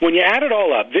When you add it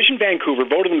all up, Vision Vancouver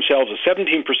voted themselves a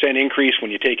 17% increase when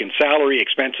you take in salary,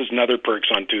 expenses, and other perks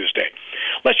on Tuesday.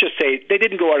 Let's just say they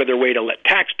didn't go out of their way to let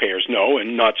taxpayers know,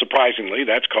 and not surprisingly,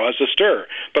 that's caused a stir.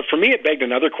 But for me, it begged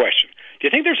another question. Do you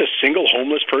think there's a single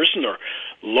homeless person or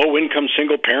low-income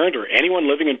single parent or anyone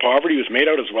living in poverty who's made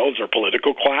out as well as their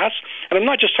political class? And I'm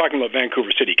not just talking about Vancouver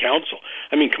City Council.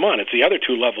 I mean, come on, it's the other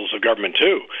two levels of government,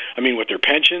 too. I mean, with their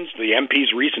pensions, the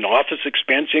MP's recent office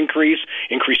expense increase,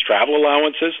 increased travel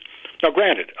allowances. Now,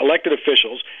 granted, elected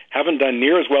officials haven't done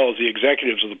near as well as the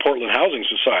executives of the Portland Housing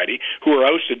Society, who were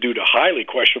ousted due to highly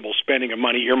questionable spending of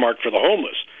money earmarked for the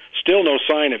homeless. Still no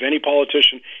sign of any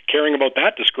politician caring about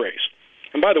that disgrace.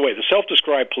 And by the way, the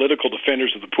self-described political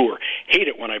defenders of the poor hate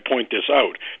it when I point this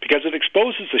out, because it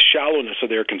exposes the shallowness of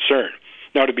their concern.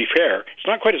 Now, to be fair, it's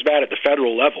not quite as bad at the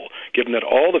federal level, given that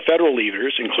all the federal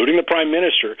leaders, including the Prime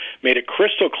Minister, made it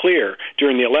crystal clear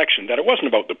during the election that it wasn't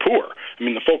about the poor. I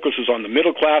mean, the focus is on the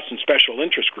middle class and special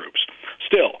interest groups.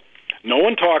 Still, no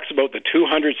one talks about the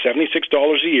 $276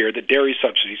 a year that dairy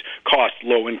subsidies cost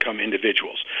low-income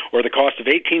individuals, or the cost of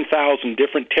 18,000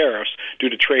 different tariffs due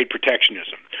to trade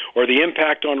protectionism, or the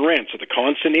impact on rents of the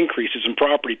constant increases in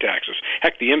property taxes,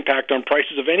 heck, the impact on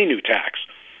prices of any new tax.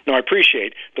 Now, I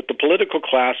appreciate that the political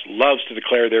class loves to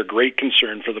declare their great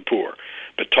concern for the poor,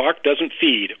 but talk doesn't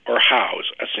feed or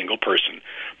house a single person.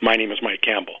 My name is Mike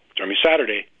Campbell. Join me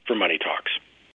Saturday for Money Talks.